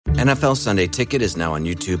NFL Sunday Ticket is now on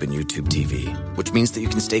YouTube and YouTube TV, which means that you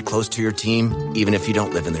can stay close to your team even if you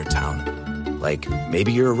don't live in their town. Like,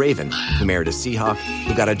 maybe you're a Raven who married a Seahawk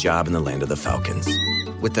who got a job in the land of the Falcons.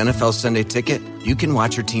 With NFL Sunday Ticket, you can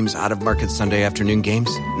watch your team's out-of-market Sunday afternoon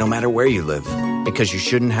games no matter where you live, because you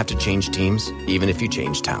shouldn't have to change teams even if you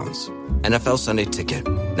change towns. NFL Sunday Ticket,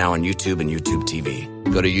 now on YouTube and YouTube TV.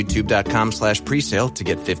 Go to youtube.com/presale to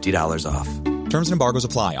get $50 off. Terms and embargoes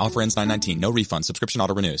apply. Offer ends 9/19. No refund. Subscription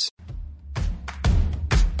auto renews.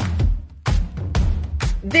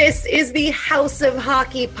 This is the House of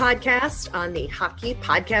Hockey podcast on the Hockey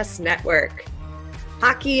Podcast Network.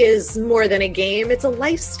 Hockey is more than a game. It's a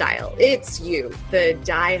lifestyle. It's you, the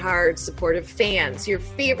diehard supportive fans, your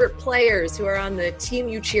favorite players who are on the team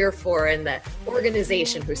you cheer for, and the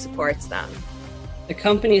organization who supports them. The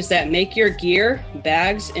companies that make your gear,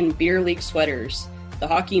 bags, and beer league sweaters. The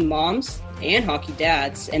hockey moms and hockey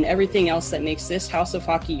dads, and everything else that makes this House of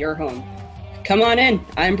Hockey your home. Come on in.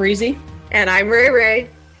 I'm Breezy. And I'm Ray Ray.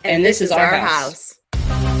 And this is our house.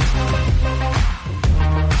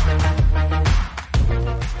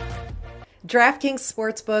 DraftKings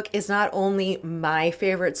Sportsbook is not only my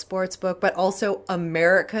favorite sportsbook, but also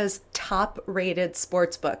America's top-rated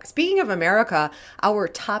sportsbook. Speaking of America, our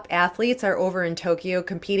top athletes are over in Tokyo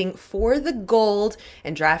competing for the gold,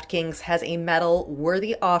 and DraftKings has a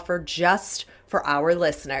medal-worthy offer just for our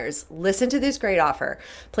listeners. Listen to this great offer.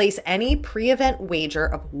 Place any pre-event wager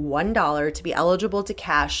of $1 to be eligible to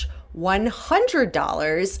cash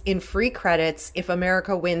 $100 in free credits if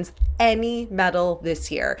America wins any medal this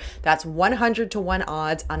year. That's 100-1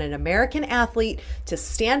 odds on an American athlete to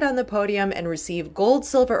stand on the podium and receive gold,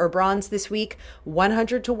 silver, or bronze this week.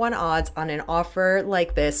 100-1 odds on an offer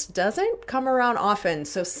like this doesn't come around often.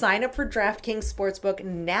 So sign up for DraftKings Sportsbook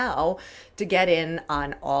now to get in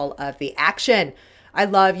on all of the action. I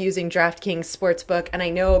love using DraftKings Sportsbook, and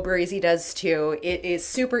I know Breezy does too. It is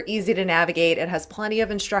super easy to navigate. It has plenty of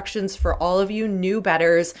instructions for all of you new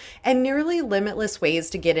bettors and nearly limitless ways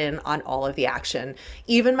to get in on all of the action.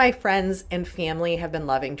 Even my friends and family have been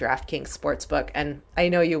loving DraftKings Sportsbook, and I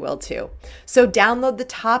know you will too. So download the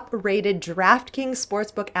top-rated DraftKings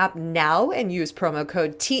Sportsbook app now and use promo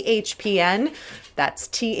code THPN. That's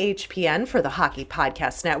THPN for the Hockey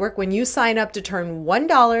Podcast Network when you sign up to turn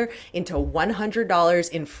 $1 into $100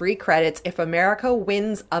 in free credits if America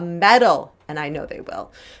wins a medal, and I know they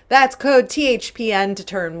will. That's code THPN to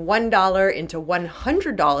turn $1 into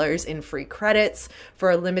 $100 in free credits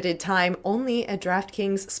for a limited time only at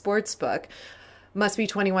DraftKings Sportsbook. Must be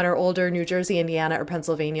 21 or older, New Jersey, Indiana, or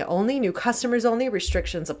Pennsylvania only. New customers only.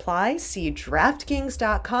 Restrictions apply. See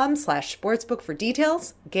DraftKings.com/sportsbook for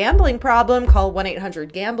details. Gambling problem? Call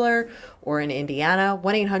 1-800-GAMBLER, or in Indiana,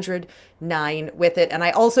 1-800-9-WITH-IT. And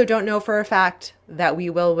I also don't know for a fact that we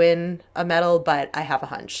will win a medal, but I have a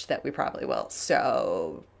hunch that we probably will.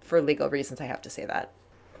 So for legal reasons, I have to say that.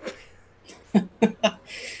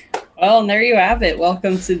 Well, and there you have it.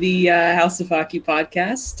 Welcome to the House of Hockey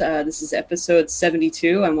podcast. This is episode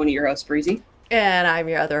 72. I'm one of your hosts, Breezy. And I'm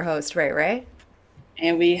your other host, Ray Ray.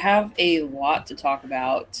 And we have a lot to talk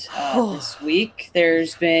about this week.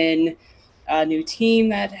 There's been a new team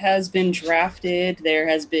that has been drafted. There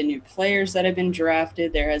has been new players that have been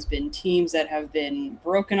drafted. There has been teams that have been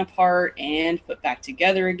broken apart and put back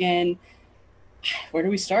together again. Where do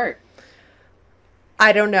we start?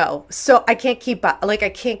 I don't know. So I can't keep up.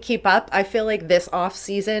 I feel like this off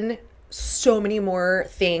season, so many more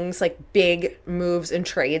things like big moves and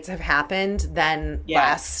trades have happened than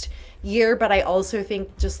last year. But I also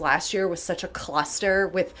think just last year was such a cluster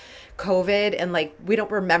with COVID, and like we don't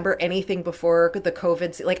remember anything before the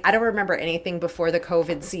COVID. Like I don't remember anything before the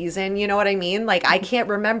COVID season. You know what I mean? Like I can't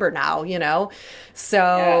remember now. You know,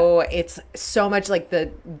 so it's so much like the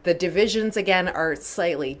divisions again are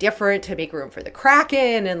slightly different to make room for the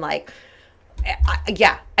Kraken, and like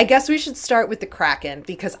I guess we should start with the Kraken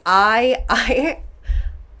because I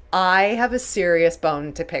have a serious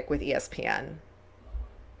bone to pick with ESPN.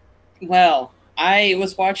 Well, I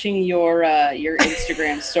was watching your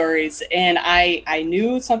Instagram stories, and I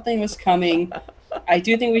knew something was coming. I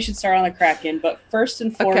do think we should start on the Kraken, but first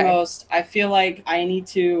and foremost, I feel like I need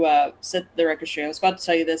to set the record straight. I was about to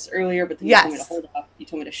tell you this earlier, but then you told me to hold up. You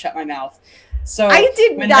told me to shut my mouth. So I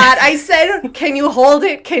did not. I said, "Can you hold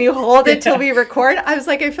it? Can you hold it till we record?" I was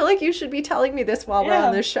like, I feel like you should be telling me this while we're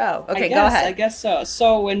on this show. Okay, go ahead. I guess so.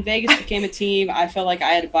 So when Vegas became a team, I felt like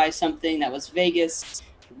I had to buy something that was Vegas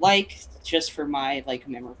like. Just for my like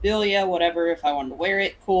memorabilia, whatever. If I wanted to wear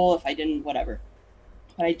it, cool. If I didn't, whatever.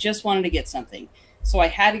 But I just wanted to get something. So I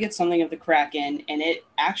had to get something of the Kraken, and it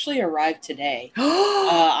actually arrived today.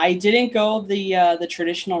 I didn't go the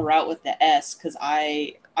traditional route with the S because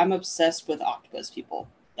I I'm obsessed with octopus people.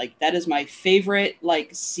 Like that is my favorite like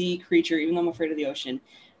sea creature, even though I'm afraid of the ocean.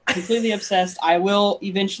 Completely obsessed. I will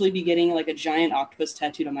eventually be getting like a giant octopus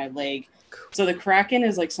tattooed on my leg. So the Kraken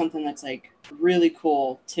is like something that's like really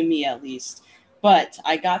cool to me at least. But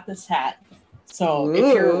I got this hat. So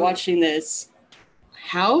if you're Ooh. watching this,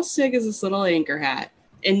 how sick is this little anchor hat?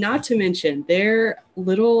 And not to mention their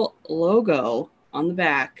little logo on the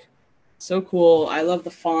back. So cool. I love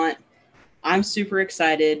the font. I'm super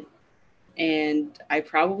excited. And I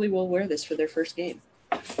probably will wear this for their first game.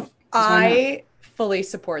 Because why not? I fully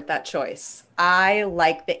support that choice. I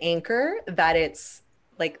like the anchor that it's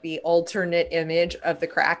like the alternate image of the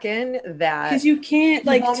Kraken Because that you can't you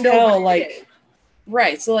like won't know what tell it is. like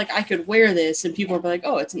right. So like I could wear this and people will be like,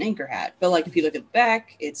 oh, it's an anchor hat. But like if you look at the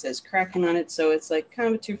back, it says Kraken on it. So it's like kind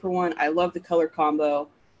of a 2-for-1. I love the color combo.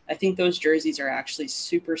 I think those jerseys are actually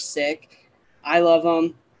super sick. I love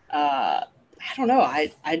them. I don't know.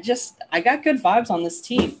 I got good vibes on this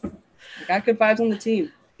team. I got good vibes on the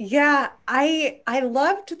team. Yeah, I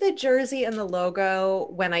loved the jersey and the logo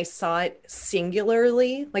when I saw it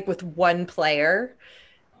singularly, like with one player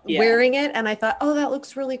Yeah. wearing it, and I thought, "Oh, that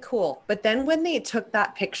looks really cool." But then when they took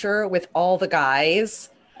that picture with all the guys,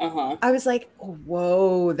 Uh-huh. I was like,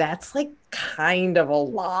 "Whoa, that's like kind of a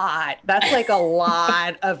lot. That's like a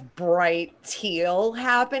lot of bright teal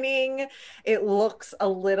happening." It looks a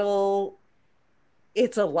little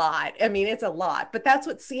it's a lot. I mean, it's a lot. But that's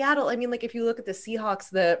what Seattle, I mean, like if you look at the Seahawks,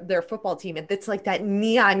 their football team, it's like that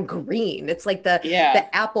neon green. It's like the Yeah.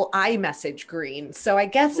 the Apple iMessage green. So I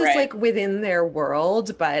guess it's Right. like within their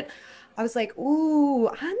world, but I was like, ooh,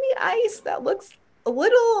 on the ice, that looks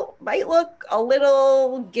might look a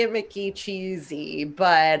little gimmicky, cheesy,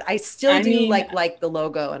 but I still I do mean, like the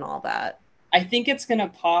logo and all that. I think it's gonna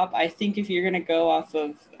pop. I think if you're gonna go off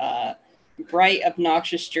of bright,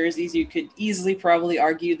 obnoxious jerseys, you could easily probably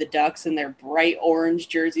argue the Ducks and their bright orange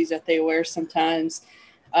jerseys that they wear sometimes.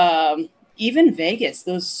 Even Vegas,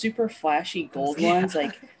 those super flashy gold Yeah. ones,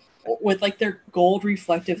 like with like their gold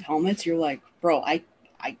reflective helmets, you're like, bro, I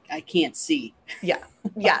can't see. Yeah.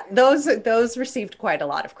 Yeah. Those received quite a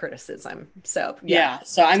lot of criticism. So yeah. Yeah.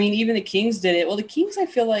 So I mean, even the Kings did it. Well, the Kings I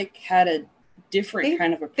feel like had a different They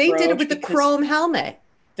kind of they did it approach with the because chrome helmet.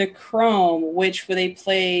 the Chrome, which they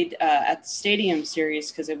played at the Stadium Series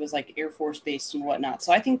because it was like Air Force based and whatnot.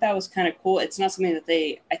 So I think that was kind of cool. It's not something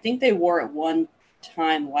that I think they wore it one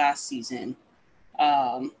time last season,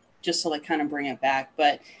 just to like kind of bring it back.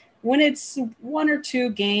 But when it's one or two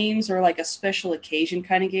games or like a special occasion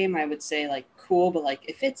kind of game, I would say like cool. But like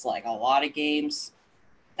if it's like a lot of games,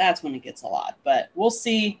 that's when it gets a lot. But we'll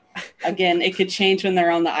see. Again, it could change when they're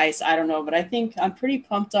on the ice. I don't know, but I think I'm pretty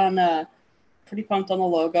pumped on the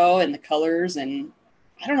logo and the colors. And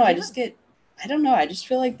I don't know. Yeah. I don't know. I just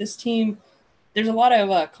feel like this team, there's a lot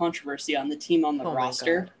of controversy on the team on the Oh my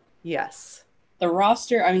roster. God. Yes. The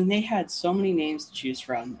roster, I mean, they had so many names to choose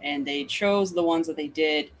from, and they chose the ones that they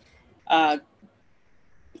did. Uh,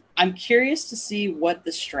 I'm curious to see what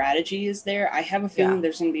the strategy is there. I have a Yeah. feeling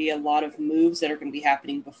there's going to be a lot of moves that are going to be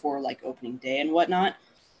happening before like opening day and whatnot.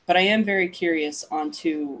 But I am very curious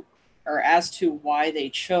as to why they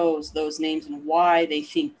chose those names and why they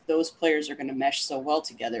think those players are going to mesh so well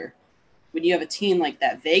together. When you have a team like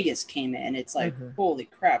that, Vegas came in, it's like, Mhm. holy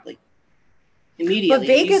crap, like But immediately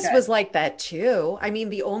these Vegas guys. was like that too. I mean,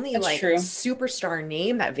 the only That's like true. superstar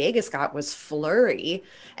name that Vegas got was Flurry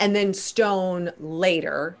and then Stone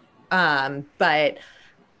later. But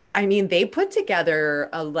I mean, they put together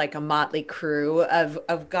a motley crew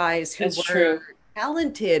of guys who That's were true.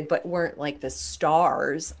 talented but weren't like the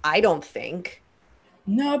stars, I don't think.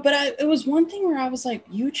 No, but it was one thing where I was like,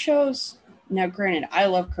 you chose. Now, granted, I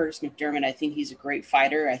love Curtis McDermott. I think he's a great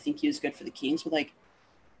fighter. I think he was good for the Kings. But like,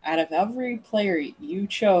 out of every player, you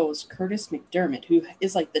chose Curtis McDermott, who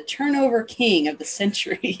is like the turnover king of the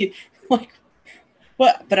century. Like,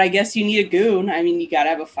 but I guess you need a goon. I mean, you got to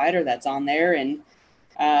have a fighter that's on there, and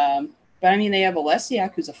but I mean, they have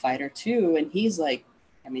Olesiak, who's a fighter too, and he's like,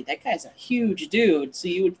 I mean, that guy's a huge dude. So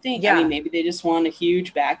you would think, I mean, Yeah, maybe they just want a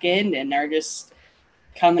huge back end, and they're just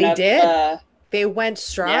coming they up. did. They went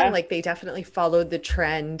strong. Yeah, Like they definitely followed the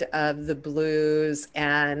trend of the Blues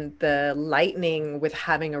and the Lightning with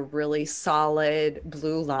having a really solid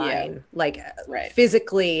blue yeah, line, like right.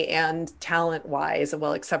 physically and talent wise.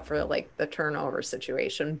 Well, except for like the turnover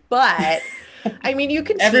situation. But I mean, you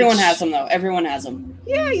can Everyone has teach, them though. Everyone has them.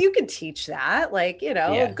 yeah, you can teach that. Like, a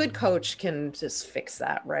Yeah, good coach can just fix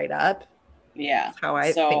that right up. yeah. That's how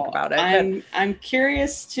I think So about it. But I'm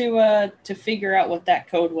curious to figure out what that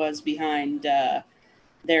code was behind their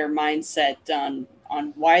mindset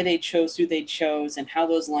on why they chose who they chose and how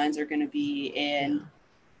those lines are going to be. And yeah.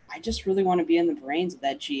 I just really want to be in the brains of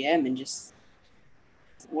that GM and just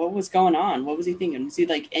what was going on? What was he thinking? Was he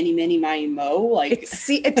like any mini miny mo? Like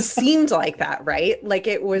it seemed like that, right? Like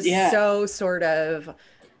it was yeah, so sort of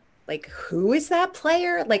like, who is that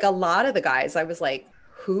player? Like a lot of the guys, I was like,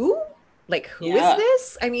 who? Like, who is yeah,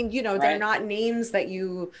 this? I mean, they're right, not names that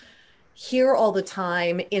you hear all the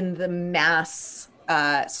time in the mass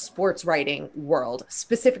sports writing world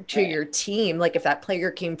specific to right. your team. Like if that player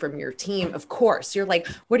came from your team, of course you're like,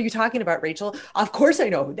 what are you talking about, Rachel? Of course I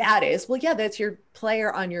know who that is. Well, yeah, that's your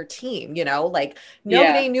player on your team, like Yeah,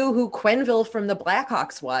 nobody knew who Quenville from the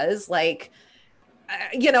Blackhawks was. Like,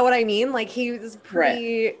 you know what I mean? Like he was right.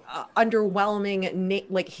 pretty underwhelming.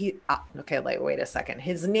 Like okay, like wait a second.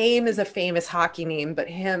 His name is a famous hockey name, but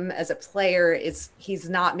him as a player he's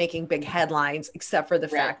not making big headlines except for the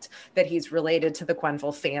Right. fact that he's related to the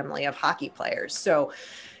Quenville family of hockey players. So,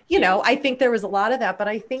 Yeah. I think there was a lot of that, but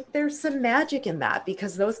I think there's some magic in that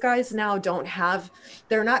because those guys now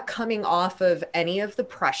they're not coming off of any of the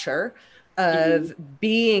pressure Hmm. of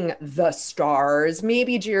being the stars.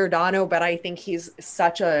 Maybe Giordano, but I think he's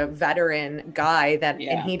such a veteran guy and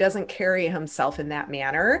Yeah. he doesn't carry himself in that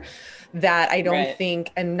manner that I don't Right.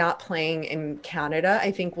 think, and not playing in Canada,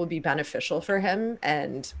 I think will be beneficial for him.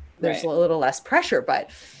 And there's a Right. little less pressure, but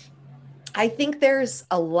I think there's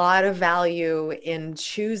a lot of value in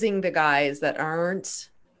choosing the guys that aren't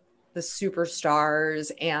the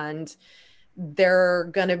superstars and they're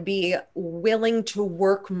going to be willing to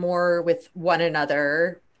work more with one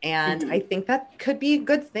another. And I Hmm. think that could be a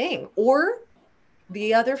good thing. Or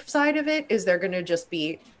the other side of it is they're going to just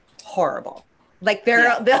be horrible. Like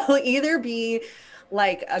Yeah. they'll either be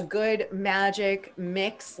like a good magic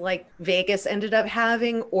mix like Vegas ended up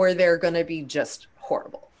having, or they're going to be just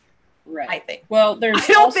horrible. I Right. think. Well, I there's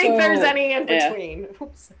don't think there's also any in yeah. between.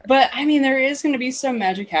 Oops. But I mean, there is going to be some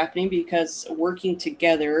magic happening because working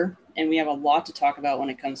together, and we have a lot to talk about when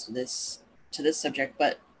it comes to this subject.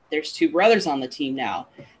 But there's two brothers on the team now,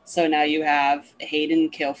 so now you have Hayden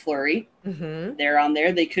and Kale Fleury. Mm-hmm. They're on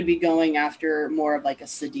there. They could be going after more of like a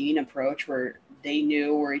Sedin approach where they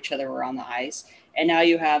knew where each other were on the ice. And now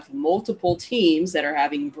you have multiple teams that are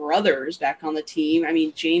having brothers back on the team. I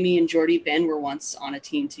mean, Jamie and Jordy Ben were once on a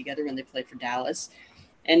team together when they played for Dallas.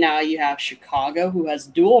 And now you have Chicago, who has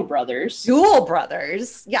dual brothers. Dual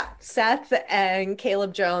brothers. Yeah. Seth and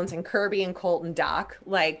Caleb Jones and Kirby and Colton Dock.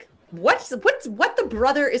 Like, what the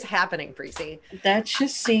brother is happening, Precy? That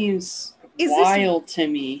just seems Is this wild to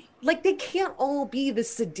me. like they can't all be the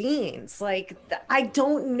Sedines? Like, I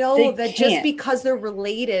don't know They that just can't. because they're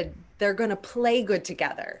related, they're gonna play good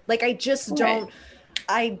together. Like, I just Right. don't.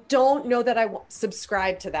 I don't know that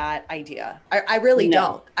subscribe to that idea. I really No.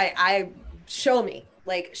 don't. I show me,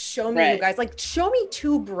 like, show me you Right. guys, like, show me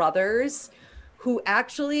two brothers who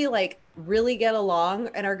actually like really get along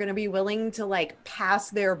and are going to be willing to like pass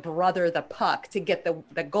their brother the puck to get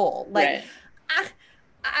the goal. Like, Right. ah,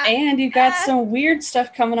 ah, And you got some weird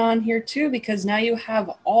stuff coming on here too, because now you have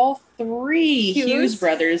all three Hughes Hughes.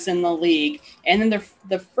 brothers in the league, and then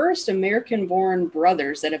the first American-born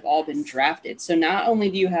brothers that have all been drafted. So not only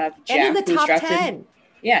do you have And in Jack, the who was top drafted, 10.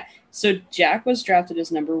 yeah. So Jack was drafted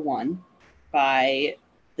as number 1 by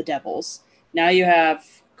the Devils. Now you have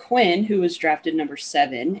Quinn, who was drafted number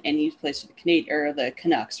 7, and he plays for the the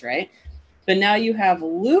Canucks, right? But now you have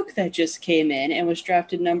Luke that just came in and was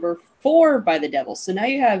drafted number 4 by the Devils. So now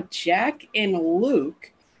you have Jack and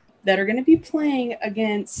Luke that are going to be playing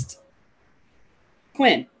against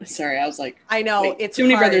Quinn. Sorry, I was like, I know, wait, it's too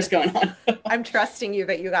many hard. brothers going on. I'm trusting you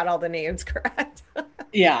that you got all the names correct.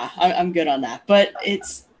 Yeah, I'm good on that. But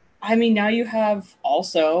I mean, now you have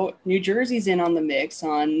also New Jersey's in on the mix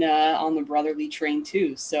on the brotherly train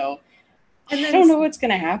too. So And I then don't know what's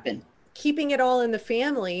going to happen. keeping it all in the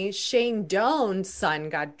family, Shane Doan's son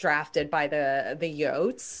got drafted by the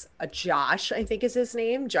Yotes. Josh, I think is his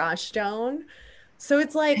name, Josh Doan. So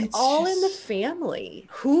it's like It's all in the just family.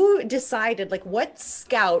 Who decided, like what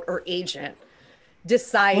scout or agent let's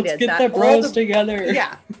decided get that the all bros together.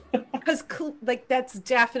 yeah, because like that's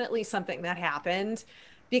definitely something that happened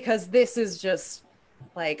because this is just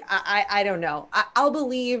like I don't know. I'll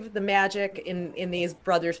believe the magic in these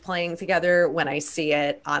brothers playing together when I see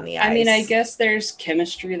it on the I mean, I ice. guess there's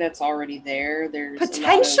chemistry that's already there. There's a lot of,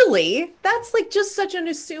 Potentially, that's like just such an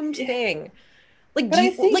assumed yeah, thing. Like, but do I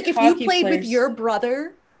you think like if you hockey played with players, your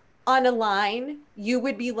brother on a line, you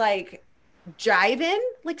would be like jiving?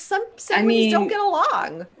 Like some I siblings don't mean, get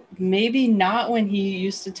along. maybe not when he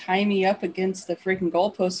used to tie me up against the freaking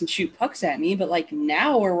goalpost and shoot pucks at me, but like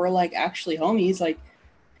now where we're like actually homies, like,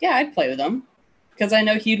 yeah, I'd play with him because I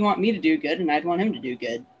know he'd want me to do good and I'd want him to do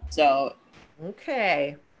good. So,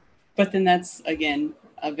 Okay. but then that's again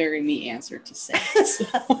a very me answer to say. So.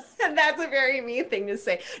 And that's a very me thing to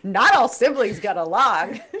say. Not all siblings get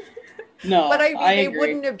along. No, but I mean, they agree.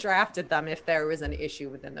 wouldn't have drafted them if there was an issue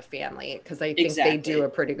within the family, because I think they do a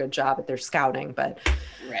pretty good job at their scouting. But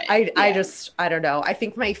I don't know. I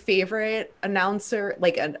think my favorite announcer,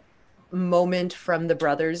 like a moment from the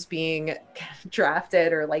brothers being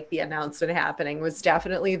drafted, or like the announcement happening, was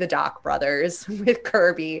definitely the Doc brothers with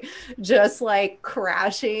Kirby just like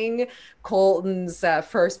crashing Colton's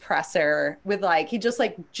first presser with like, he just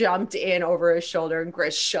like jumped in over his shoulder and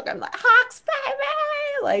Gris shook him like, Hawks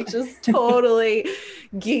baby, like just totally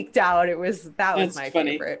geeked out. That was my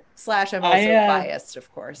funny favorite. / I'm also biased,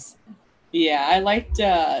 of course. Yeah, I liked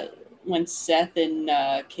when Seth and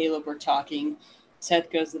Caleb were talking.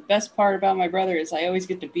 Seth goes, the best part about my brother is I always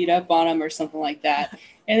get to beat up on him or something like that.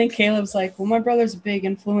 And then Caleb's like, well, my brother's a big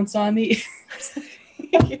influence on me.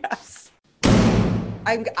 Yes.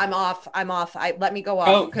 I'm off. Let me go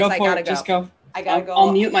off because I gotta go. Just go. I gotta go.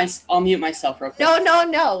 I'll mute myself real quick.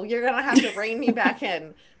 No. You're gonna have to rein me back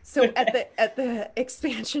in. So at the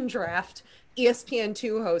expansion draft,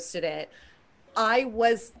 ESPN2 hosted it. I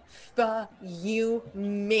was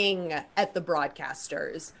fuming at the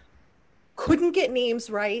broadcasters. Couldn't get names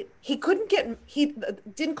right. He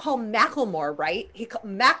didn't call Macklemore right. He called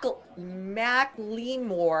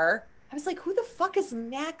Macklemore. I was like, who the fuck is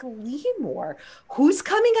Macklemore? Who's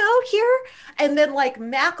coming out here? And then like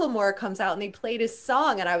Macklemore comes out and they played his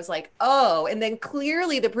song and I was like, oh. And then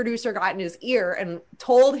clearly the producer got in his ear and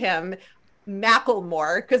told him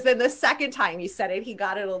Macklemore, because then the second time he said it, he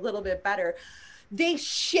got it a little bit better. They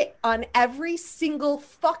shit on every single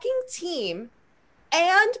fucking team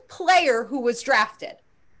and player who was drafted.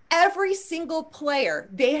 Every single player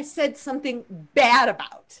they said something bad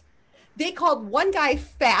about. They called one guy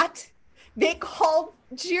fat. They called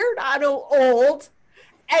Giordano old.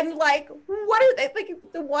 And like, what are they, like,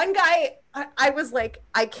 the one guy, I was like,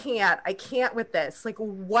 I can't with this. Like,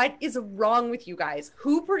 what is wrong with you guys?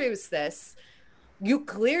 Who produced this? You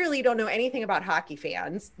clearly don't know anything about hockey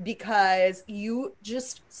fans, because you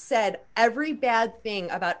just said every bad thing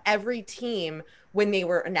about every team when they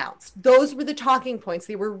were announced. Those were the talking points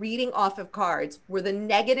they were reading off of cards, were the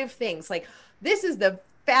negative things. Like, this is the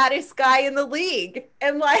fattest guy in the league.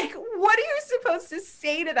 And like, what are you supposed to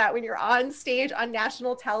say to that when you're on stage on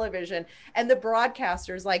national television and the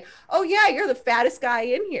broadcaster's like, oh yeah, you're the fattest guy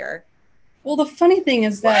in here? Well, the funny thing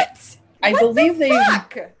is that I believe they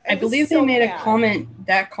made a comment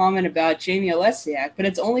about Jamie Olesiak, but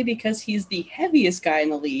it's only because he's the heaviest guy in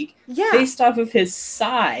the league, based off of his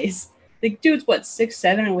size. The dude's what,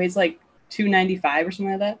 6'7" and weighs like 295 or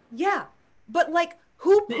something like that? Yeah. But like,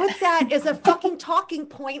 who put that as a fucking talking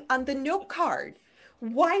point on the note card?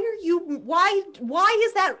 Why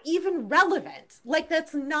is that even relevant? Like,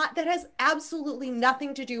 that has absolutely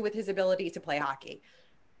nothing to do with his ability to play hockey.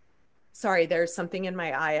 Sorry, there's something in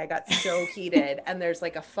my eye. I got so heated and there's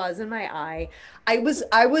like a fuzz in my eye. I was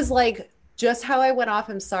like, just how I went off.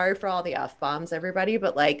 I'm sorry for all the F-bombs, everybody,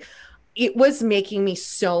 but like, it was making me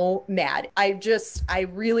so mad. I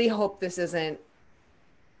really hope this isn't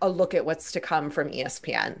a look at what's to come from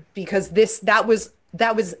ESPN, because that was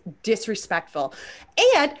disrespectful.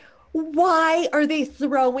 And why are they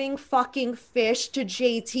throwing fucking fish to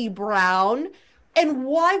JT Brown? And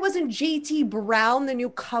why wasn't JT Brown the new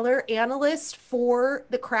color analyst for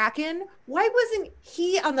the Kraken? Why wasn't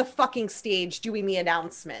he on the fucking stage doing the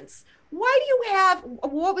announcements? Why do you have,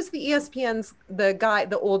 what was the ESPN's,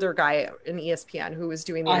 the older guy in ESPN who was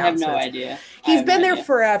doing the announcements? I have no idea. He's been there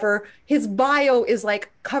forever. His bio is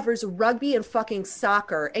like, covers rugby and fucking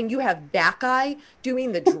soccer. And you have that guy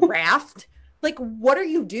doing the draft. Like, what are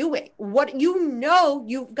you doing?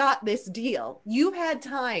 You've got this deal. You've had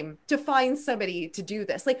time to find somebody to do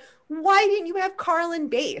this. Like, why didn't you have Carlin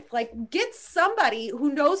Baith? Like, get somebody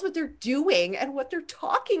who knows what they're doing and what they're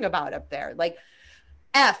talking about up there. Like,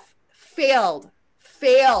 fail,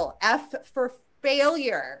 F for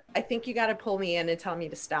failure. I think you got to pull me in and tell me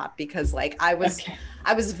to stop, because like, I was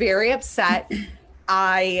very upset.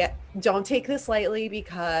 I don't take this lightly,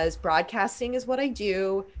 because broadcasting is what I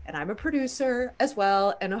do, and I'm a producer as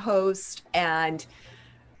well and a host, and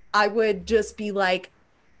I would just be like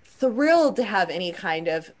thrilled to have any kind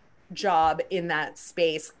of job in that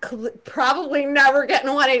space. Probably never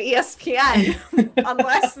getting one at ESPN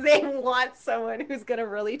unless they want someone who's going to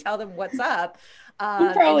really tell them what's up.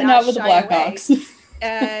 Probably not with the Blackhawks.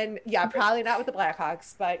 And yeah, probably not with the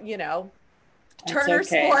Blackhawks, but you know, That's Turner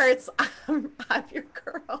okay. Sports, I'm your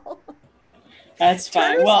girl. That's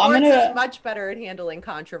fine. Turner Well, Sports I'm gonna is much better at handling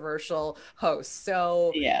controversial hosts.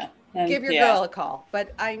 So give your girl a call.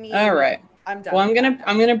 But I mean, all right. I'm done. Well, with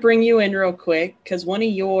I'm gonna bring you in real quick because one of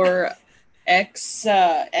your ex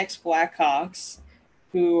Blackhawks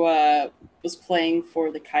who was playing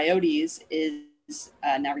for the Coyotes is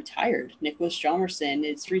now retired. Nicholas Hjalmarsson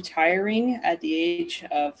is retiring at the age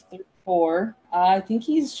of 34. I think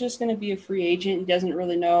he's just going to be a free agent. He doesn't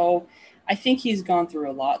really know. I think he's gone through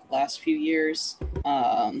a lot the last few years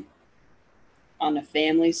on the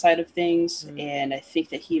family side of things, and I think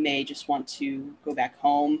that he may just want to go back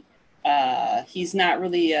home. He's not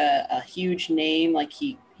really a huge name like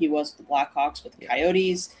he was with the Blackhawks with the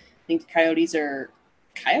Coyotes. I think the Coyotes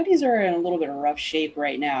are in a little bit of rough shape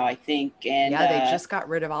right now, I think. And Yeah, they just got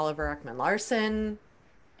rid of Oliver Ekman-Larsson.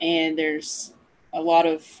 And there's a lot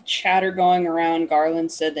of chatter going around.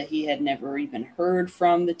 Garland said that he had never even heard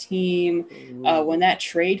from the team. When that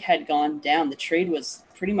trade had gone down, the trade was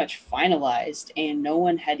pretty much finalized, and no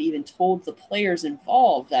one had even told the players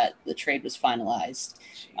involved that the trade was finalized.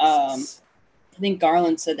 I think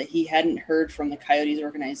Garland said that he hadn't heard from the Coyotes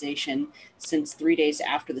organization since 3 days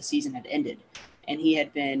after the season had ended. And he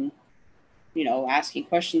had been, asking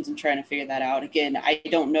questions and trying to figure that out. Again, I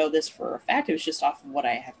don't know this for a fact. It was just off of what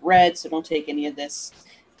I have read, so don't take any of this.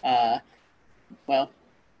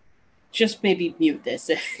 Just maybe mute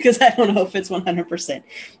this because I don't know if it's 100%.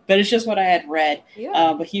 But it's just what I had read.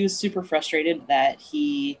 Yeah. But he was super frustrated that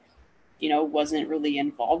he, wasn't really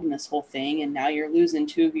involved in this whole thing. And now you're losing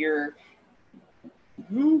two of your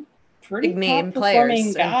pretty big name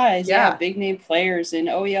performing players. guys. Yeah. Big name players. And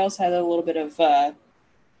OEL's had a little bit of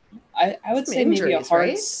I would Some say injuries,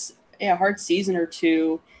 maybe right? a hard season or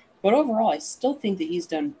two, but overall I still think that he's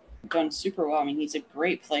done super well. I mean, he's a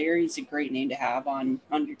great player. He's a great name to have on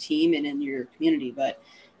your team and in your community. But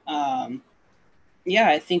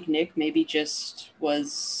I think Nick maybe just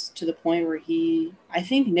was to the point where I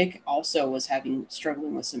think Nick also was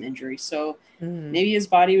struggling with some injuries. So maybe his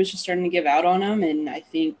body was just starting to give out on him. And I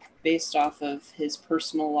think based off of his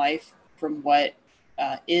personal life, from what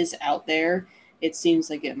is out there, it seems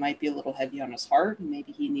like it might be a little heavy on his heart. And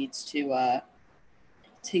maybe he needs to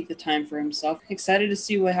take the time for himself. Excited to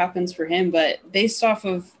see what happens for him. But based off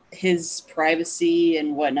of his privacy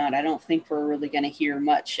and whatnot, I don't think we're really going to hear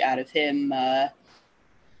much out of him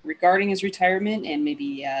regarding his retirement and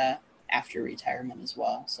maybe after retirement as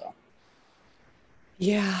well. So,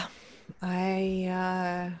 Yeah,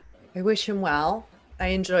 I wish him well. I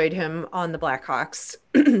enjoyed him on the Blackhawks.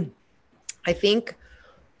 I think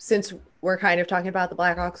since we're kind of talking about the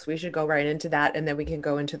Blackhawks, we should go right into that, and then we can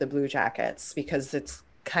go into the Blue Jackets because it's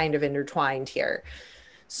kind of intertwined here.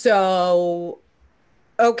 So,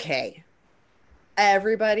 okay.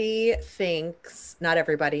 Everybody thinks, not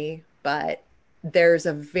everybody, but there's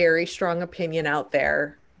a very strong opinion out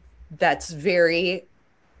there that's very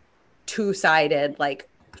two-sided, like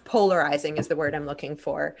polarizing is the word I'm looking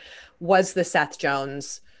for, was the Seth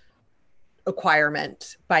Jones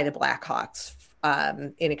acquirement by the Blackhawks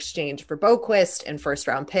in exchange for Boquist and first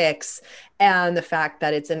round picks, and the fact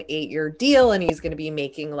that it's an 8-year deal and he's going to be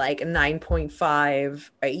making like 9.5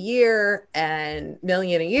 a year and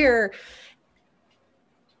million a year.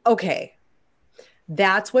 Okay,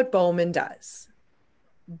 that's what Bowman does.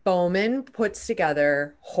 Bowman puts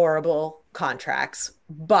together horrible contracts,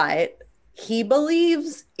 but he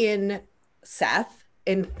believes in Seth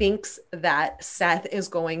and thinks that Seth is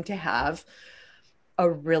going to have a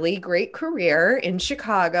really great career in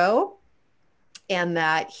Chicago and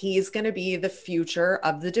that he's going to be the future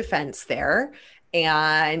of the defense there.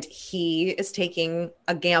 And he is taking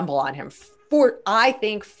a gamble on him. I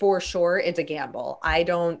think for sure it's a gamble. I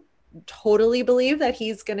don't totally believe that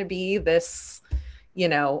he's going to be this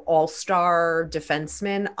all-star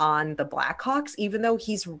defenseman on the Blackhawks, even though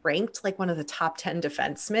he's ranked like one of the top 10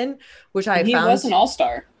 defensemen, which I he found was an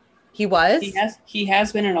all-star. He was? He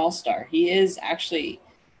has been an all-star. He is actually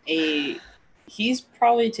he's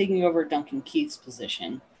probably taking over Duncan Keith's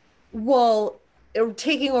position. Well,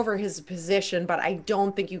 taking over his position, but I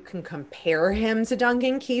don't think you can compare him to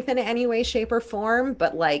Duncan Keith in any way, shape, or form.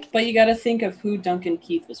 But you got to think of who Duncan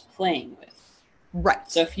Keith was playing with. Right.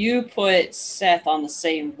 So if you put Seth on the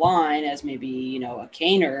same line as maybe, a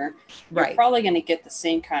Kaner, you're probably going to get the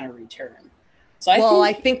same kind of return. So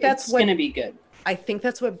I think that's going to be good. I think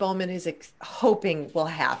that's what Bowman is hoping will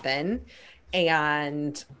happen.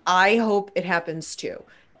 And I hope it happens too.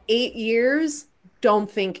 8 years, don't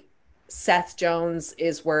think Seth Jones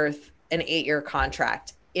is worth an 8-year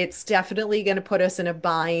contract. It's definitely going to put us in a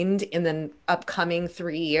bind in the upcoming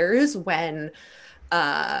 3 years when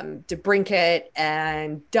DeBrincat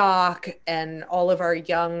and Doc and all of our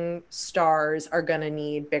young stars are going to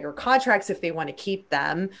need bigger contracts if they want to keep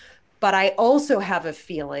them. But I also have a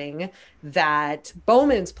feeling that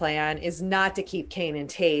Bowman's plan is not to keep Kane and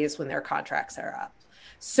Tays when their contracts are up.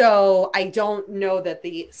 So I don't know that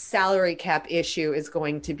the salary cap issue is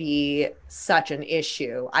going to be such an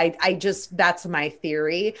issue. I just, that's my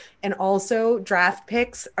theory. And also, draft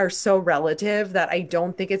picks are so relative that I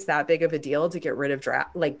don't think it's that big of a deal to get rid of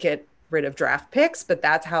draft picks, but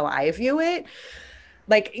that's how I view it.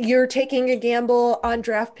 Like, you're taking a gamble on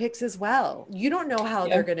draft picks as well. You don't know how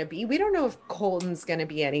they're Yeah. going to be. We don't know if Colton's going to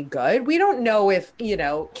be any good. We don't know if,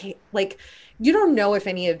 like, you don't know if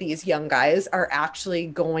any of these young guys are actually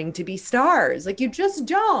going to be stars. Like, you just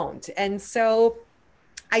don't. And so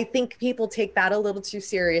I think people take that a little too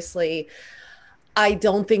seriously. I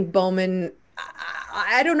don't think Bowman,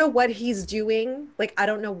 I don't know what he's doing. Like, I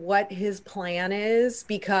don't know what his plan is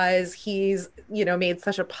because he's, made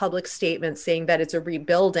such a public statement saying that it's a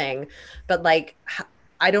rebuilding. But like,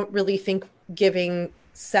 I don't really think giving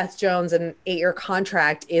Seth Jones an 8-year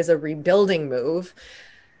contract is a rebuilding move,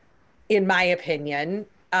 in my opinion.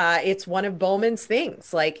 It's one of Bowman's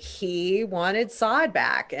things. Like, he wanted Sod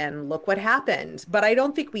back, and look what happened. But I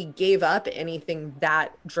don't think we gave up anything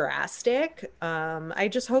that drastic. I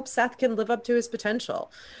just hope Seth can live up to his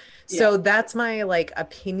potential. Yeah. So that's my like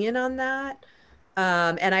opinion on that.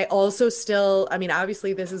 And I also still, I mean,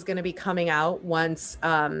 obviously this is going to be coming out once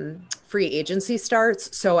free agency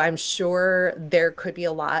starts. So I'm sure there could be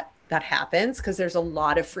a lot that happens because there's a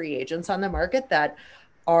lot of free agents on the market that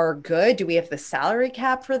are good. Do we have the salary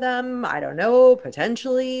cap for them? I don't know,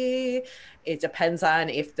 potentially. It depends on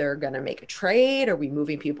if they're going to make a trade. Are we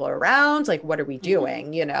moving people around? Like, what are we Hmm.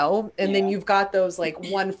 doing, And then Yeah. you've got those like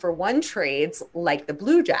 1-for-1 trades, like the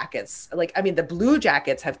Blue Jackets. Like, I mean, the Blue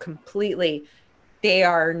Jackets have completely, they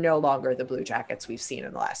are no longer the Blue Jackets we've seen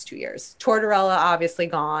in the last 2 years. Tortorella obviously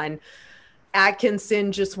gone.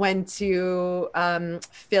 Atkinson just went to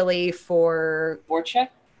Philly for Voracek.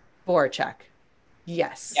 Voracek. Yeah,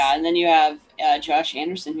 Yes. and then you have Josh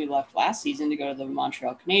Anderson, who left last season to go to the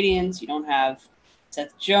Montreal Canadiens. You don't have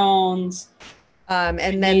Seth Jones. I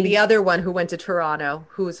And then the mean, other one who went to Toronto,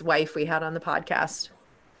 whose wife we had on the podcast,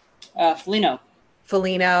 Foligno,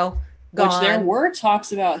 Felino, which there gone. were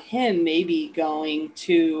talks about him maybe going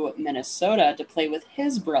to Minnesota to play with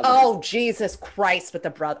his brother. Oh, Jesus Christ, with the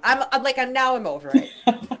brother. I'm over it.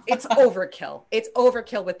 It's overkill. It's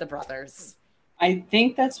overkill with the brothers. I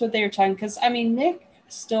think that's what they were talking, because I mean Nick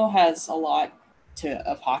still has a lot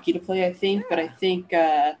of hockey to play, I think, but I Yeah. think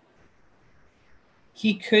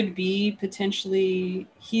he could be potentially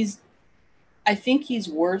he's I think he's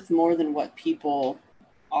worth more than what people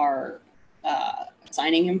are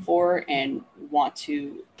signing him for and want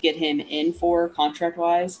to get him in for contract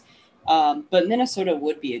wise. But Minnesota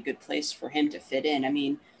would be a good place for him to fit in. I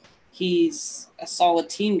mean, he's a solid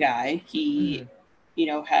team guy. He,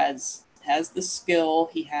 Mhm. has the skill.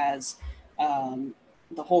 He has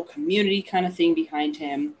the whole community kind of thing behind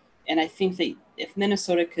him. And I think that if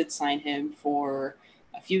Minnesota could sign him for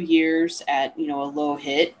a few years at a low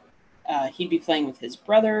hit, he'd be playing with his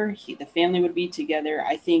brother. The family would be together.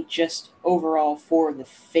 I think just overall for the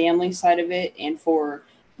family side of it, and for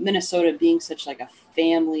Minnesota being such like a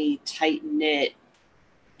family tight knit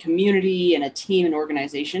community and a team and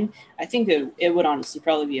organization, I think that it would honestly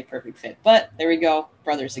probably be a perfect fit. But there we go,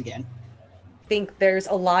 brothers again. Think there's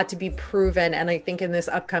a lot to be proven. And I think in this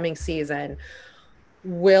upcoming season,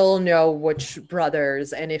 we'll know which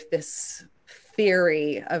brothers and if this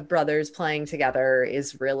theory of brothers playing together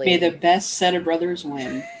is May the really. best set of brothers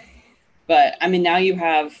win. But I mean, now you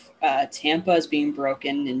have Tampa is being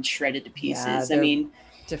broken and shredded to Yeah, pieces. I their mean,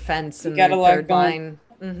 defense we and got their a lot third going.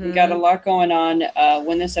 line. We got a Hmm. lot going on.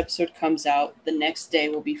 When this episode comes out, the next day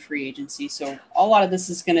will be free agency, so a lot of this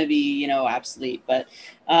is going to be, obsolete. But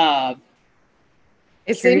uh,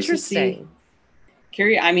 It's curious to see. interesting.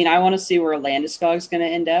 Curious. I mean, I want to see where Landeskog is going to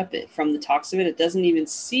end up. From the talks of it, it doesn't even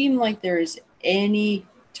seem like there is any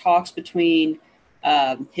talks between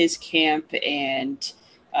his camp and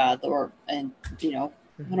what am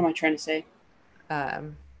Mhm. I trying to say?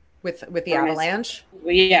 Um, with the Organize. Avalanche.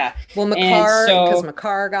 Well, yeah, Well, and because so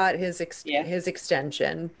Makar got yeah. his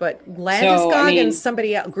extension, but So I Landeskog and mean,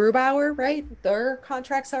 somebody else, Grubauer, right? Their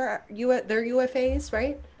contracts are they're UFAs,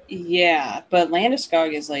 right? yeah, but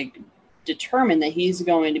Landeskog is like determined that he's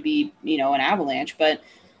going to be, an Avalanche. But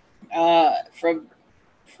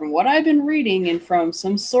from what I've been reading and from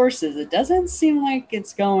some sources, it doesn't seem like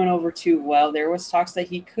it's going over too well. There was talks that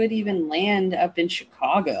he could even land up in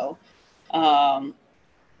Chicago. Um,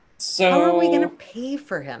 How are we going to so pay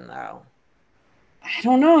for him though? I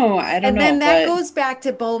don't know. I don't And know, then that but goes back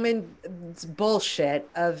to Bowman's bullshit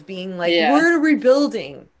of being like, yeah, we're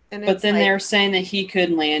rebuilding. And But it's then like, they're saying that he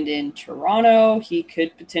could land in Toronto. He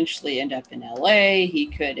could potentially end up in LA. He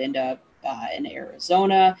could end up in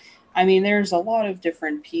Arizona. I mean, there's a lot of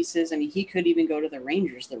different pieces. I mean, he could even go to the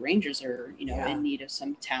Rangers. The Rangers are, yeah. in need of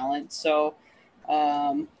some talent. So,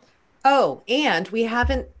 um, Oh, and we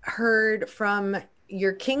haven't heard from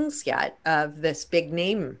your Kings yet of this big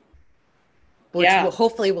name, which yeah, will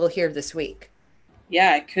hopefully we'll hear this week.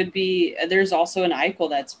 yeah, it could be. There's also an Eichel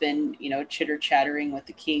that's been, chitter chattering with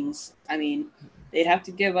the Kings. I mean, they'd have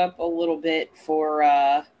to give up a little bit for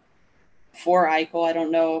Eichel. I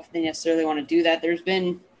don't know if they necessarily want to do that. There's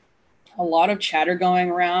been a lot of chatter going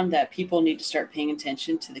around that people need to start paying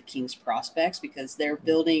attention to the Kings prospects because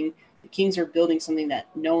the Kings are building something that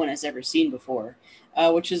no one has ever seen before,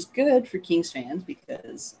 which is good for Kings fans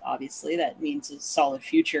because obviously that means a solid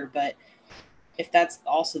future. But if that's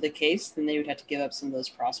also the case, then they would have to give up some of those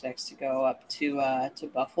prospects to go up to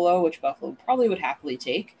Buffalo, which Buffalo probably would happily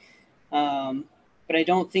take. But I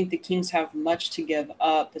don't think the Kings have much to give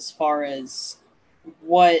up as far as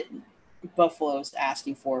what Buffalo's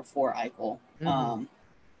asking for Eichel. Hmm.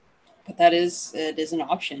 But it is an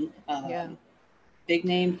option. Yeah. Big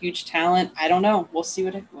name, huge talent. I don't know. We'll see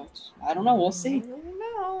I don't know. We'll I see. don't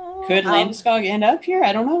know. Could Landeskog end up here?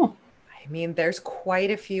 I don't know. I mean, there's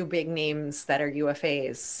quite a few big names that are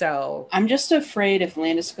UFAs. So, I'm just afraid if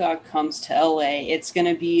Landeskog comes to LA, it's going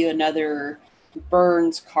to be another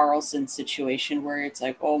Burns Carlson situation where it's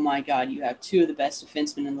like, oh my God, you have two of the best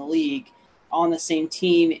defensemen in the league on the same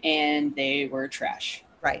team and they were trash.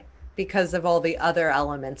 right. Because of all the other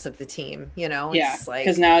elements of the team, Yeah, it's because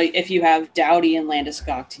like, now if you have Doughty and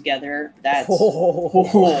Landeskog together, that's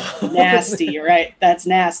oh, nasty, right? That's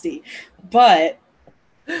nasty. But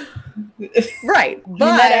right. I mean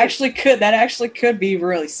that actually could be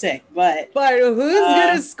really sick. But who's Uh,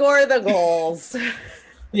 gonna score the goals?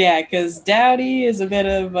 yeah, because Doughty is a bit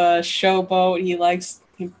of a showboat.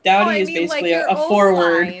 Oh, Doughty I is mean, like basically your a O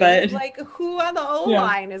forward, line. but Like who on the O yeah,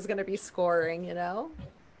 line is gonna be scoring?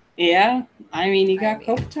 yeah. I mean, you I got mean,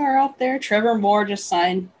 Kopitar out there. Trevor Moore just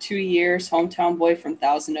signed 2 years, hometown boy from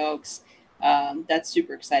Thousand Oaks. That's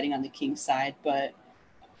super exciting on the Kings side, but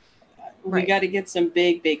we right. got to get some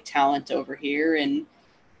big, big talent over here. And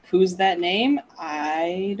who's that name?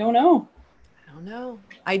 I don't know. I don't know.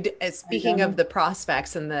 I Speaking don't of know. the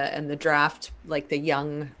prospects and the draft, like the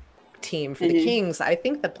young team for the Mm-hmm. Kings, I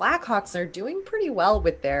think the Blackhawks are doing pretty well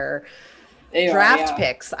with their They are, draft yeah.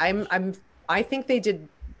 picks. I think they did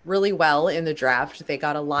really well in the draft. They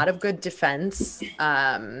got a lot of good defense.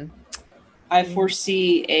 I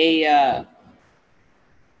foresee a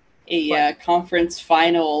What conference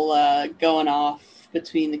final going off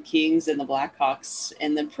between the Kings and the Blackhawks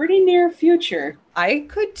in the pretty near future. I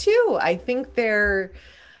could too. I think they're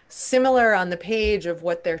similar on the page of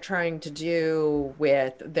what they're trying to do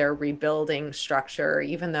with their rebuilding structure,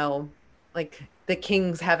 even though like the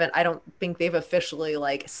Kings haven't, I don't think they've officially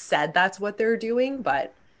like said that's what they're doing,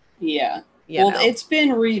 but Yeah. you Well, know, it's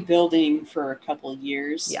been rebuilding for a couple of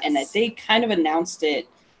years, and that yes. they kind of announced it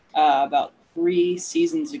about 3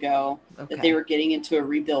 seasons ago that they Okay. were getting into a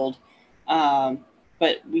rebuild. Um,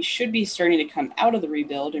 but we should be starting to come out of the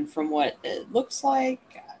rebuild, and from what it looks like,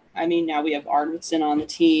 I mean, now we have Arvidsson on the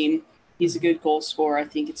team. He's a Mhm. good goal scorer. I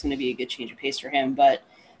think it's going to be a good change of pace for him, but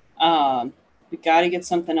um, we got to get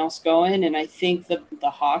something else going. And I think the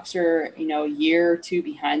Hawks are, a year or two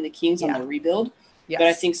behind the Kings on Yeah. the rebuild, but I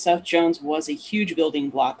Yes. think Seth Jones was a huge building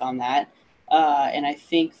block on that. And I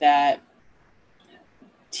think that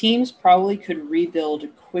teams probably could rebuild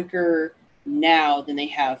quicker now than they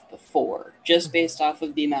have before, just Mhm. based off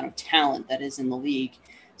of the amount of talent that is in the league.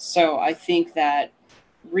 So I think that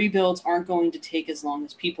rebuilds aren't going to take as long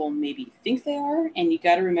as people maybe think they are. And you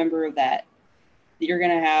got to remember that you're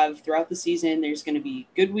going to have throughout the season, there's going to be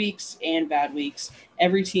good weeks and bad weeks.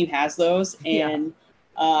 Every team has those. Yeah. And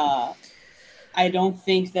uh, I don't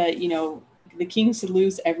think that, the Kings should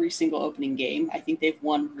lose every single opening game. I think they've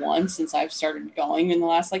won one since I've started going in the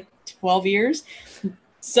last like 12 years.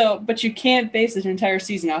 So, but you can't base an entire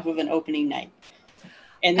season off of an opening night.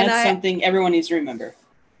 And And that's I something everyone needs to remember.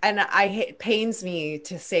 it pains me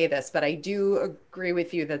to say this, but I do agree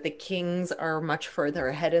with you that the Kings are much further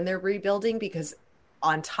ahead in their rebuilding because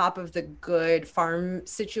on top of the good farm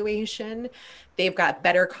situation, they've got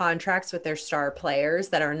better contracts with their star players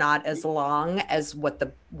that are not as long as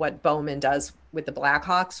what Bowman does with the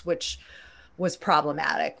Blackhawks, which was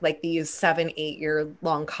problematic. Like these 7, 8 year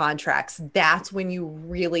long contracts, that's when you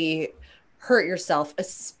really hurt yourself,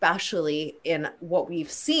 especially in what we've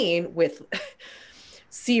seen with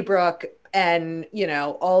Seabrook and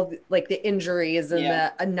all like the injuries and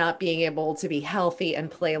Yeah. the not being able to be healthy and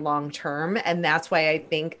play long term. And that's why I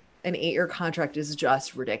think an 8-year contract is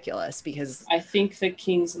just ridiculous because I think the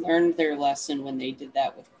Kings learned their lesson when they did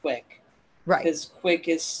that with Quick. right. Because Quick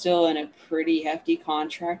is still in a pretty hefty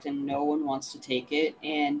contract and no one wants to take it.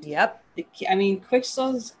 And Yep. Quick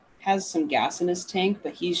still has some gas in his tank,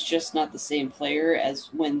 but he's just not the same player as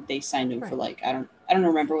when they signed him for Right. I don't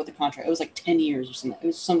remember what the contract. It was like 10 years or something. It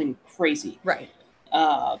was something crazy. Right.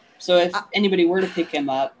 So if anybody were to pick him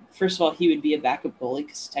up, first of all, he would be a backup goalie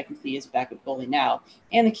because technically he is a backup goalie now,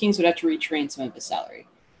 and the Kings would have to retrain some of his salary.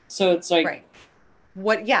 So it's like, right.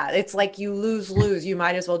 It's like you lose. You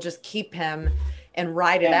might as well just keep him and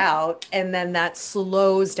ride it out. And then that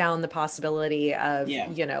slows down the possibility of,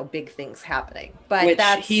 big things happening.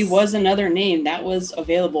 But he was another name that was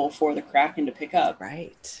available for the Kraken to pick up.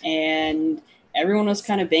 Right. And everyone was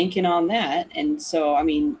kind of banking on that. And so,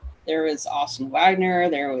 there was Austin Wagner,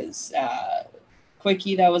 there was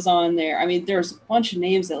Quickie that was on there. There's a bunch of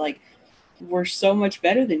names that were so much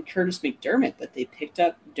better than Curtis McDermott, but they picked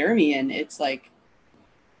up Dermy, and it's like,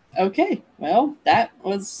 okay, well, that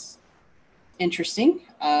was interesting.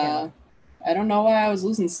 I don't know why I was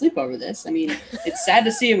losing sleep over this. It's sad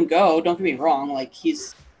to see him go. Don't get me wrong.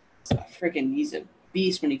 He's a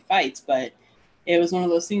beast when he fights, but it was one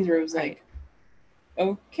of those things where it was like,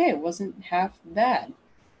 okay, it wasn't half bad.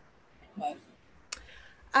 But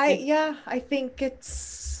I think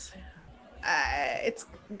it's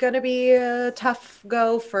going to be a tough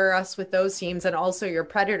go for us with those teams. And also your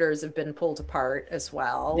Predators have been pulled apart as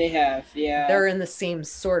well. They have, yeah. They're in the same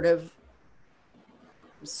sort of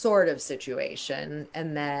situation.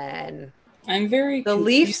 And then I'm very the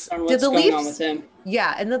Leafs on what's going on with him.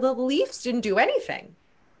 Yeah, and the Leafs didn't do anything.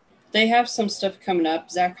 They have some stuff coming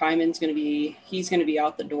up. Zach Hyman's going to be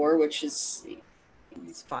out the door, which is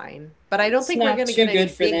it's fine. But I don't think we're going to get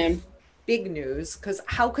any big news, because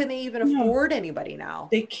how can they even afford anybody now?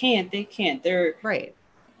 They can't. They're right.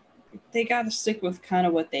 They got to stick with kind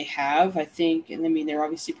of what they have, I think. And they're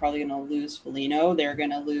obviously probably going to lose Foligno. They're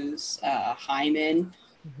going to lose Hyman.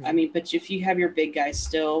 Mm-hmm. But if you have your big guys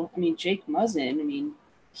still, Jake Muzzin,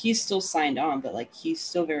 he's still signed on, but he's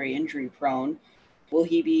still very injury prone. Will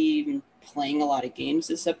he be even playing a lot of games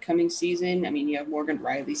this upcoming season? You have Morgan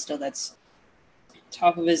Riley still, that's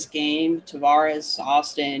top of his game. Tavares,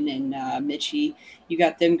 Austin, and Mitchie. You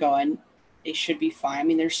got them going. They should be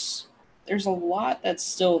fine. There's a lot that's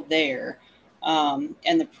still there. And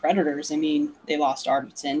the Predators, they lost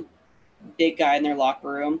Arvidsson, big guy in their locker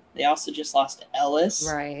room. They also just lost Ellis.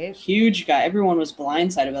 Right. Huge guy. Everyone was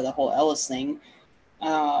blindsided by the whole Ellis thing.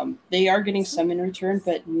 They are getting some in return,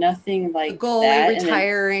 but nothing like the goalie that.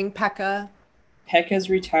 Retiring, Pekka. Pekka's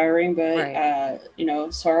retiring, but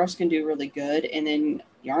Saros can do really good. And then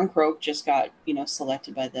Yarncroke just got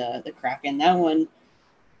selected by the Kraken. That one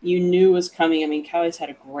you knew was coming. Cowie's had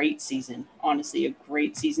a great season. Honestly, a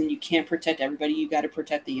great season. You can't protect everybody. You got to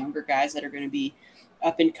protect the younger guys that are going to be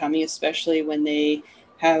up and coming, especially when they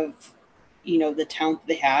have the talent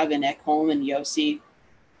they have in Ekholm and Yossi,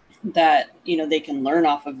 that they can learn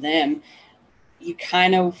off of them. You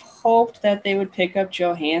kind of hoped that they would pick up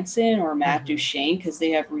Johansson or Matt Duchene, because they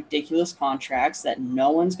have ridiculous contracts that no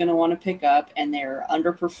one's going to want to pick up, and they're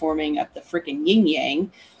underperforming up the freaking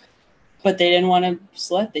yin-yang. But they didn't want to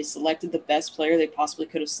select. They selected the best player they possibly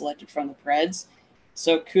could have selected from the Preds.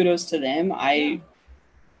 So kudos to them. I'm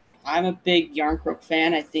a big Yarncroke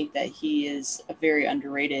fan. I think that he is a very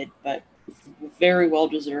underrated but very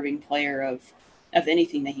well-deserving player of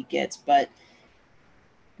anything that he gets. But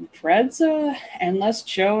Preds, unless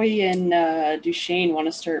Joey and Duchene want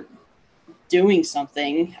to start doing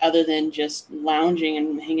something other than just lounging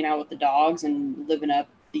and hanging out with the dogs and living up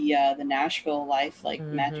the Nashville life like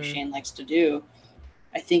Matt Duchene likes to do,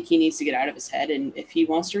 I think he needs to get out of his head. And if he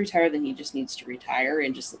wants to retire, then he just needs to retire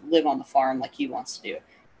and just live on the farm like he wants to do.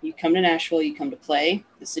 You come to Nashville, you come to play.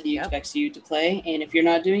 The city expects you to play. And if you're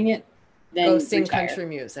not doing it, then go sing retire. Country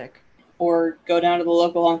music. Or go down to the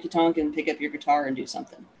local honky-tonk and pick up your guitar and do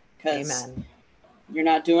something. Because you're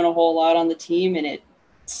not doing a whole lot on the team, and it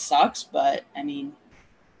sucks, but, you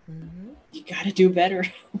got to do better.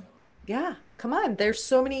 Yeah, come on. There's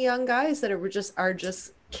so many young guys that are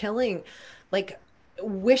just killing,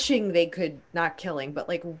 wishing they could, not killing, but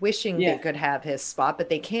wishing they could have his spot, but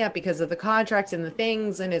they can't because of the contracts and the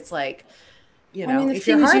things. And it's like, if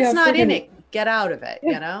your heart's not in it, get out of it,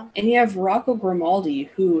 And you have Rocco Grimaldi,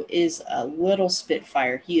 who is a little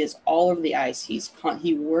spitfire. He is all over the ice.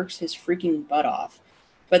 He works his freaking butt off.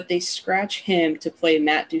 But they scratch him to play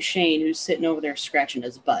Matt Duchene, who's sitting over there scratching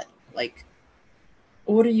his butt.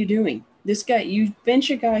 What are you doing? This guy, you bench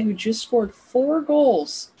a guy who just scored 4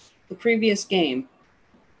 goals the previous game.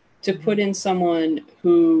 to put in someone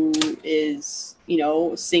who is, you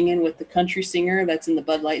know, singing with the country singer that's in the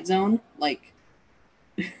Bud Light zone. Like,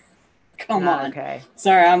 come Not on. okay.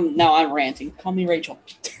 Sorry, I'm ranting. Call me Rachel.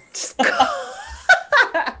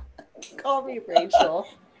 Call me Rachel.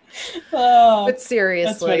 Oh, But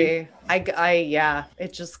seriously, yeah,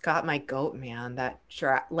 it just got my goat, man. That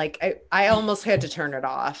track, like, I almost had to turn it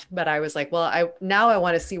off, but I was like, well, I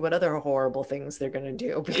want to see what other horrible things they're gonna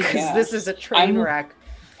do because this is a train wreck.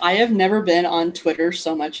 I have never been on Twitter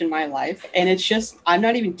so much in my life, and it's just, I'm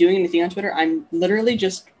not even doing anything on Twitter. I'm literally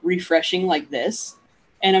just refreshing like this,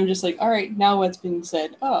 and I'm just like, all right, now what's being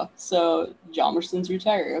said? Oh, so Jalmerson's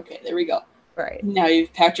retired. Okay, there we go. Right. Now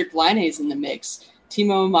you've Patrick Laine's in the mix,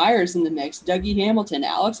 Timo Meyer's in the mix, Dougie Hamilton,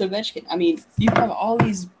 Alex Ovechkin. I mean, you have all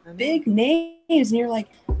these big names, and you're like,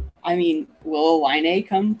 I mean, will Laine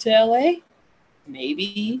come to LA?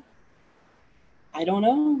 Maybe. I don't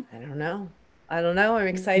know. I'm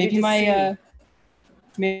excited to see.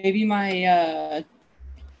 Maybe my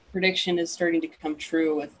prediction is starting to come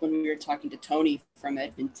true with when we were talking to Tony from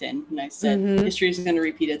Edmonton, and I said history is going to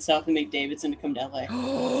repeat itself and McDavid's going to come to LA.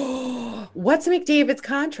 What's McDavid's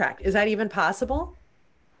contract? Is that even possible?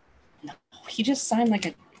 No, he just signed like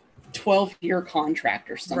a 12-year contract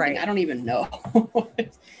or something. Right. I don't even know.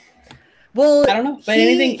 Well, I don't know, but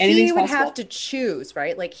anything's he would possible. have to choose,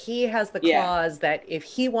 right? Like, he has the clause that if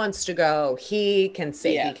he wants to go, he can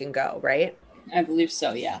say he can go, right? I believe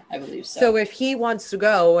so. Yeah, I believe so. So if he wants to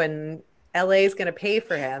go and LA is going to pay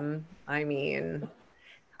for him, I mean,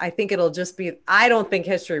 I think it'll just be, I don't think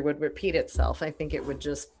history would repeat itself. I think it would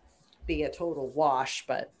just be a total wash,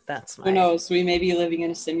 but that's Who knows? We may be living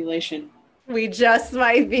in a simulation. We just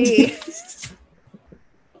might be.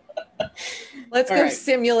 Let's go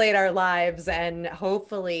simulate our lives, and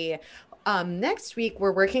hopefully next week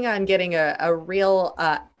we're working on getting a real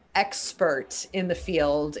expert in the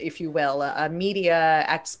field, if you will, a media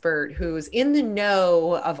expert who's in the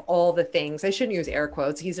know of all the things. I shouldn't use air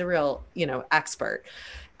quotes. He's a real, expert.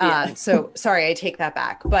 So sorry, I take that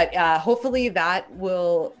back. But hopefully that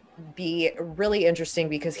will be really interesting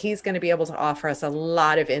because he's going to be able to offer us a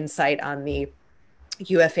lot of insight on the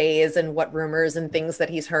UFAs and what rumors and things that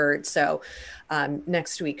he's heard. So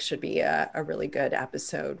next week should be a really good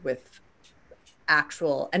episode with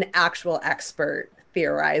an actual expert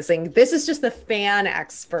theorizing. This is just the fan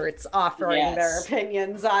experts offering their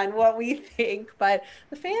opinions on what we think, but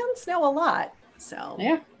the fans know a lot. So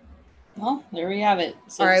yeah. Well, there we have it.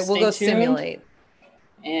 So all right, we'll go simulate.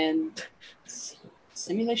 And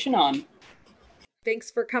simulation on. Thanks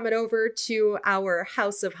for coming over to our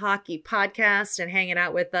House of Hockey podcast and hanging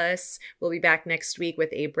out with us. We'll be back next week with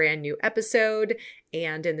a brand new episode.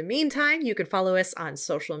 And in the meantime, you can follow us on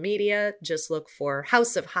social media. Just look for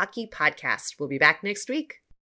House of Hockey podcast. We'll be back next week.